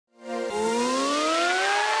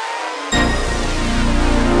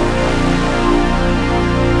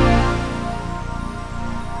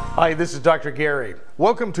Hi, this is Dr. Gary.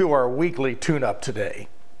 Welcome to our weekly tune-up today.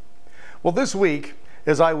 Well, this week,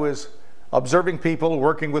 as I was observing people,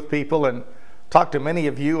 working with people, and talked to many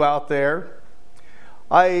of you out there,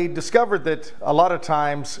 I discovered that a lot of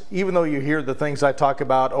times, even though you hear the things I talk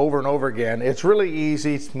about over and over again, it's really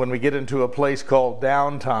easy when we get into a place called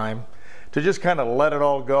downtime to just kind of let it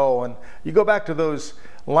all go. And you go back to those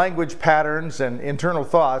language patterns and internal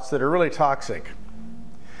thoughts that are really toxic.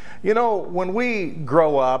 You know, when we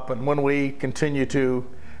grow up and when we continue to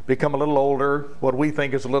become a little older, what we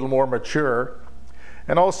think is a little more mature,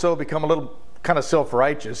 and also become a little kind of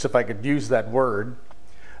self-righteous, if I could use that word,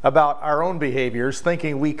 about our own behaviors,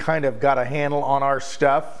 thinking we kind of got a handle on our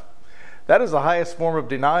stuff, that is the highest form of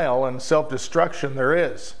denial and self-destruction there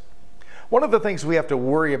is. One of the things we have to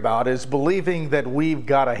worry about is believing that we've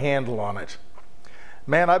got a handle on it.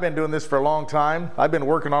 Man, I've been doing this for a long time. I've been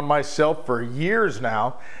working on myself for years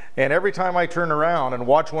now, and every time I turn around and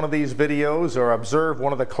watch one of these videos or observe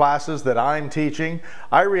one of the classes that I'm teaching,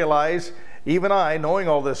 I realize even I, knowing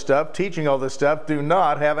all this stuff, teaching all this stuff, do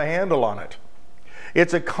not have a handle on it.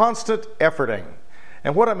 It's a constant efforting.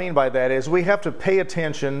 And what I mean by that is we have to pay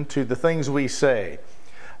attention to the things we say,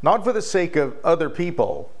 not for the sake of other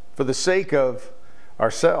people, for the sake of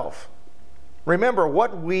ourselves. Remember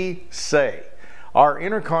what we say. Our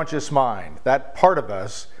inner conscious mind, that part of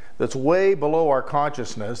us that's way below our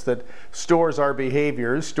consciousness, that stores our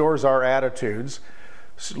behaviors, stores our attitudes,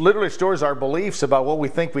 literally stores our beliefs about what we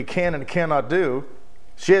think we can and cannot do,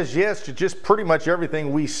 says yes to just pretty much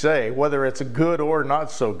everything we say, whether it's good or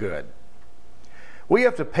not so good. We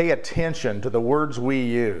have to pay attention to the words we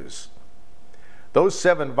use. Those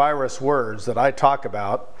 7 virus words that I talk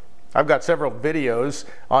about, I've got several videos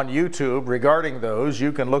on YouTube regarding those.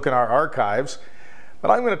 You can look in our archives. But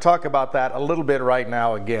I'm going to talk about that a little bit right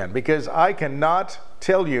now again, because I cannot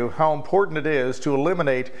tell you how important it is to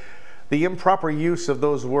eliminate the improper use of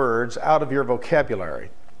those words out of your vocabulary.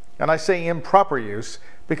 And I say improper use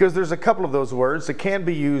because there's a couple of those words that can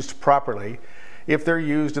be used properly if they're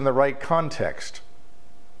used in the right context.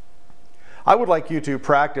 I would like you to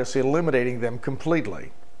practice eliminating them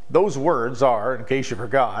completely. Those words are, in case you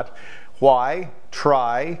forgot, why,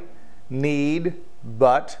 try, need,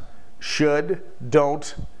 but, should,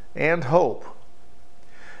 don't, and hope.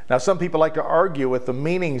 Now, some people like to argue with the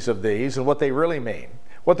meanings of these and what they really mean.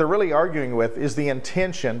 What they're really arguing with is the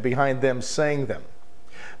intention behind them saying them.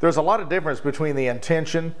 There's a lot of difference between the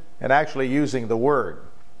intention and actually using the word.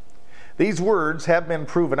 These words have been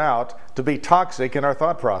proven out to be toxic in our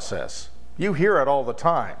thought process. You hear it all the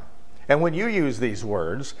time. And when you use these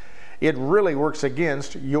words, it really works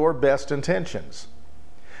against your best intentions.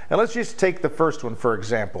 And let's just take the first one, for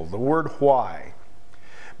example, the word why.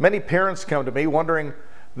 Many parents come to me wondering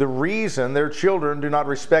the reason their children do not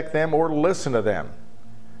respect them or listen to them.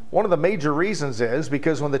 One of the major reasons is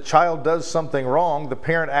because when the child does something wrong, the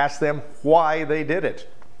parent asks them why they did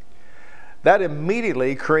it. That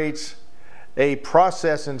immediately creates a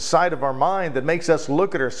process inside of our mind that makes us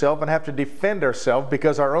look at ourselves and have to defend ourselves,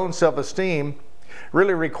 because our own self-esteem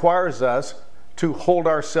really requires us to hold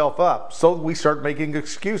ourselves up. So we start making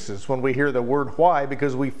excuses when we hear the word why,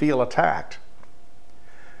 because we feel attacked.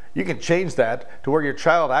 You can change that to where your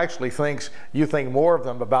child actually thinks you think more of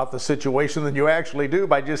them about the situation than you actually do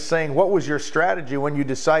by just saying, what was your strategy when you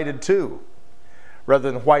decided to,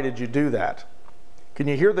 rather than why did you do that? Can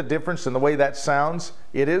you hear the difference in the way that sounds?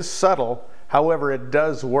 It is subtle, however, it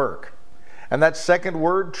does work. And that second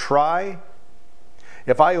word, try,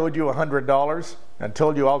 if I owed you $100 and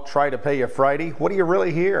told you I'll try to pay you Friday, what do you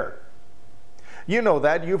really hear? You know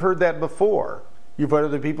that. You've heard that before. You've heard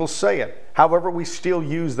other people say it. However, we still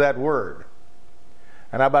use that word.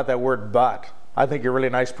 And how about that word but? I think you're a really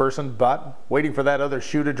nice person, but waiting for that other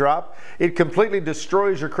shoe to drop. It completely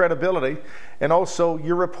destroys your credibility and also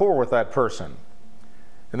your rapport with that person.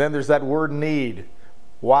 And then there's that word need.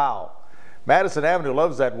 Wow. Madison Avenue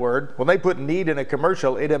loves that word. When they put need in a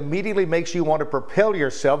commercial, it immediately makes you want to propel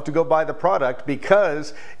yourself to go buy the product,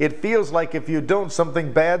 because it feels like if you don't,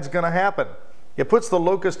 something bad's going to happen. It puts the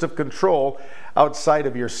locus of control outside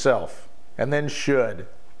of yourself. And then should.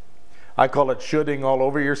 I call it shoulding all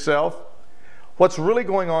over yourself. What's really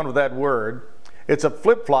going on with that word, it's a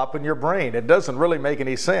flip-flop in your brain. It doesn't really make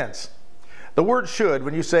any sense. The word should,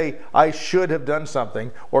 when you say, I should have done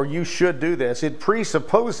something, or you should do this, it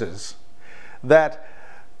presupposes that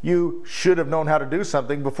you should have known how to do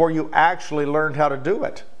something before you actually learned how to do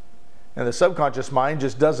it. And the subconscious mind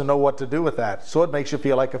just doesn't know what to do with that, so it makes you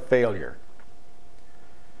feel like a failure.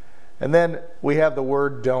 And then we have the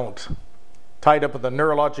word don't, tied up with the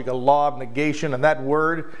neurological law of negation, and that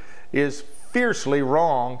word is fiercely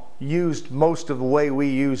wrong used most of the way we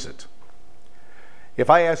use it. If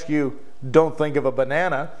I ask you, don't think of a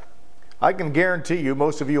banana, I can guarantee you,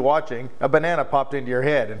 most of you watching, a banana popped into your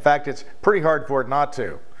head. In fact, it's pretty hard for it not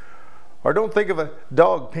to. Or don't think of a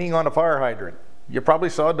dog peeing on a fire hydrant. You probably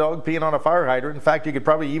saw a dog peeing on a fire hydrant. In fact, you could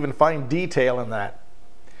probably even find detail in that.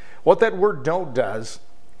 What that word don't does,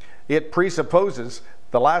 it presupposes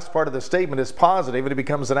the last part of the statement is positive and it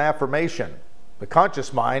becomes an affirmation. The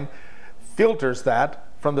conscious mind filters that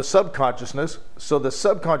from the subconsciousness, so the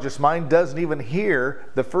subconscious mind doesn't even hear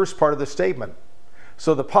the first part of the statement.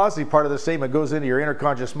 So the positive part of the statement goes into your inner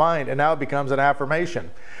conscious mind and now it becomes an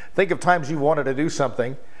affirmation. Think of times you wanted to do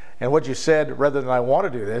something and what you said, rather than I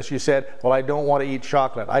want to do this, you said, well, I don't want to eat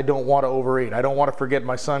chocolate. I don't want to overeat. I don't want to forget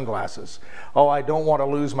my sunglasses. Oh, I don't want to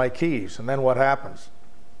lose my keys. And then what happens?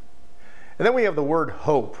 And then we have the word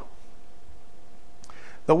hope.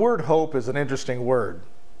 The word hope is an interesting word.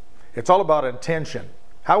 It's all about intention.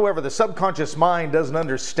 However, the subconscious mind doesn't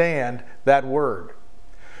understand that word.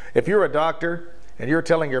 If you're a doctor and you're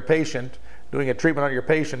telling your patient, doing a treatment on your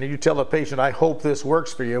patient, and you tell the patient, I hope this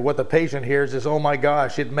works for you, what the patient hears is, oh my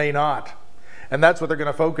gosh, it may not. And that's what they're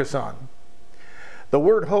going to focus on. The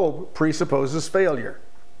word hope presupposes failure.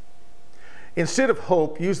 Instead of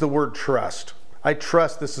hope, use the word trust. I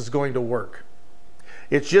trust this is going to work.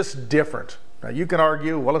 It's just different. Now you can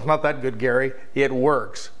argue, well, it's not that good, Gary. It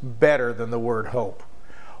works better than the word hope.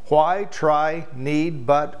 Why, try, need,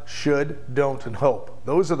 but, should, don't, and hope.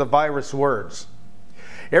 Those are the virus words.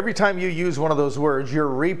 Every time you use one of those words, you're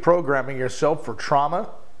reprogramming yourself for trauma,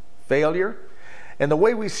 failure. And the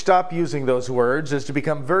way we stop using those words is to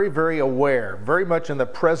become very, very aware, very much in the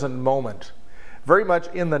present moment, very much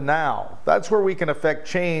in the now. That's where we can affect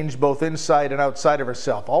change both inside and outside of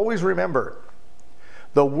ourselves. Always remember,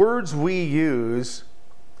 the words we use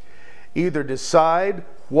either decide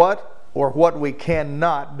what or what we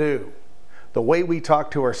cannot do. The way we talk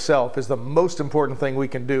to ourselves is the most important thing we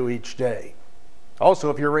can do each day.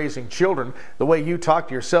 Also, if you're raising children, the way you talk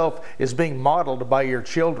to yourself is being modeled by your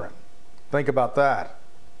children. Think about that.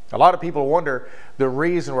 A lot of people wonder the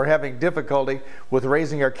reason we're having difficulty with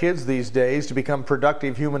raising our kids these days to become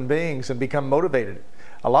productive human beings and become motivated.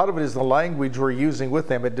 A lot of it is the language we're using with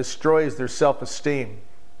them. It destroys their self-esteem.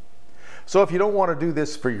 So if you don't want to do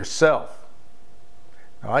this for yourself,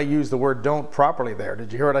 now I used the word don't properly there.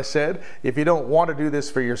 Did you hear what I said? If you don't want to do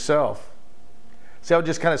this for yourself. See how it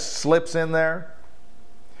just kind of slips in there?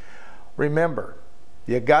 Remember,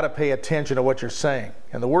 you got to pay attention to what you're saying.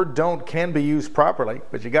 And the word don't can be used properly,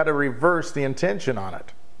 but you got to reverse the intention on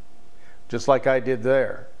it, just like I did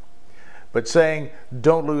there. But saying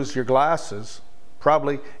don't lose your glasses,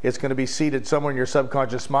 probably it's going to be seated somewhere in your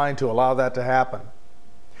subconscious mind to allow that to happen.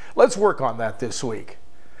 Let's work on that this week.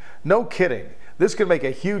 No kidding. This can make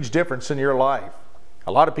a huge difference in your life.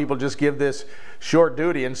 A lot of people just give this short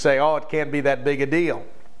duty and say, oh, it can't be that big a deal.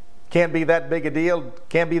 Can't be that big a deal.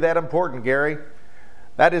 Can't be that important, Gary.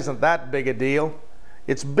 That isn't that big a deal.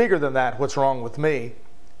 It's bigger than that. What's wrong with me?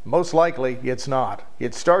 Most likely, it's not.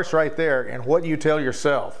 It starts right there in what you tell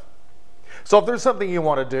yourself. So if there's something you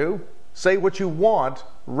want to do, say what you want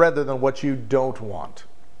rather than what you don't want.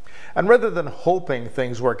 And rather than hoping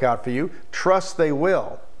things work out for you, trust they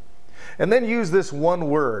will. And then use this one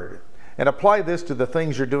word and apply this to the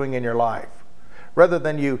things you're doing in your life. Rather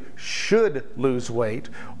than you should lose weight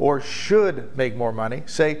or should make more money,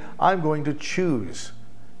 say, I'm going to choose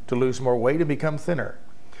to lose more weight and become thinner.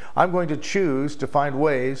 I'm going to choose to find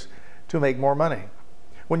ways to make more money.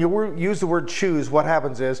 When you use the word choose, what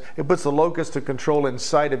happens is it puts the locus of control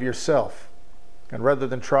inside of yourself. And rather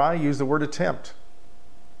than try, use the word attempt.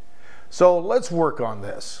 So let's work on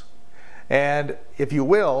this. And if you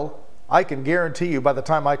will, I can guarantee you by the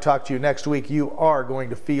time I talk to you next week, you are going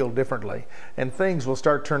to feel differently. And things will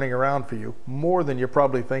start turning around for you more than you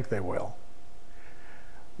probably think they will.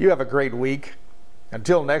 You have a great week.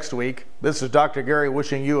 Until next week, this is Dr. Gary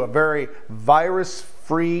wishing you a very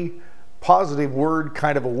virus-free, positive word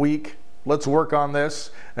kind of a week. Let's work on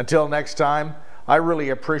this. Until next time, I really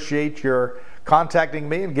appreciate your contacting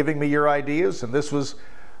me and giving me your ideas. And this was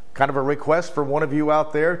kind of a request from one of you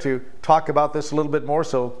out there to talk about this a little bit more,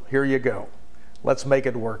 so here you go. Let's make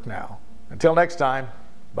it work now. Until next time,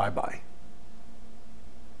 bye-bye.